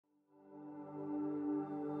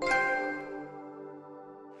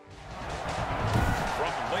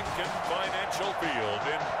American Financial Field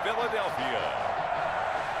in Philadelphia.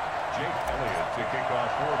 Jake Elliott to kick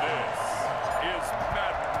off for this is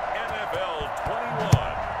Madden NFL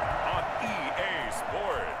 21 on EA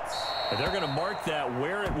Sports. And they're going to mark that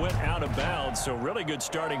where it went out of bounds, so really good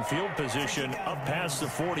starting field position up past the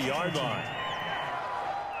 40-yard line.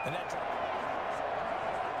 And that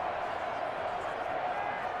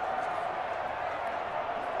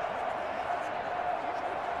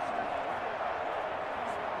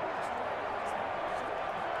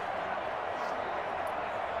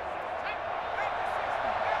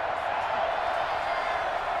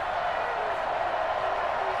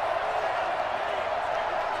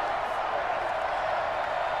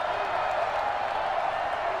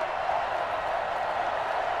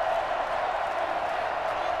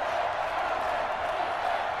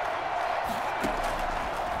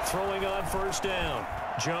throwing on first down.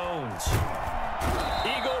 Jones.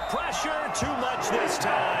 Eagle pressure. Too much this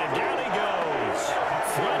time. Down he goes.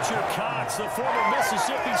 Fletcher Cox, the former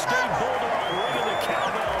Mississippi State Bulldog, ringing the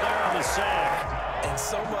cowbell there on the sack. And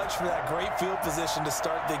so much for that great field position to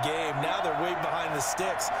start the game. Now they're way behind the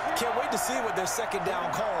sticks. Can't wait to see what their second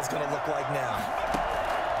down call is going to look like now.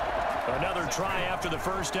 Another try after the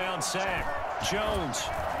first down sack. Jones.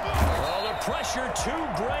 Oh, the pressure too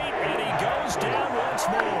great, and he goes down once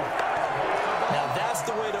more. Now that's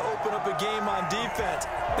the way to open up a game on defense.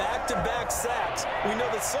 Back-to-back sacks. We know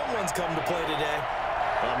that someone's come to play today.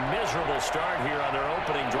 A miserable start here on their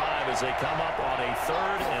opening drive as they come up on a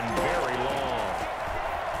third and very long.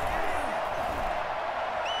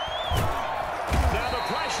 Now the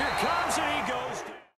pressure comes, and he goes.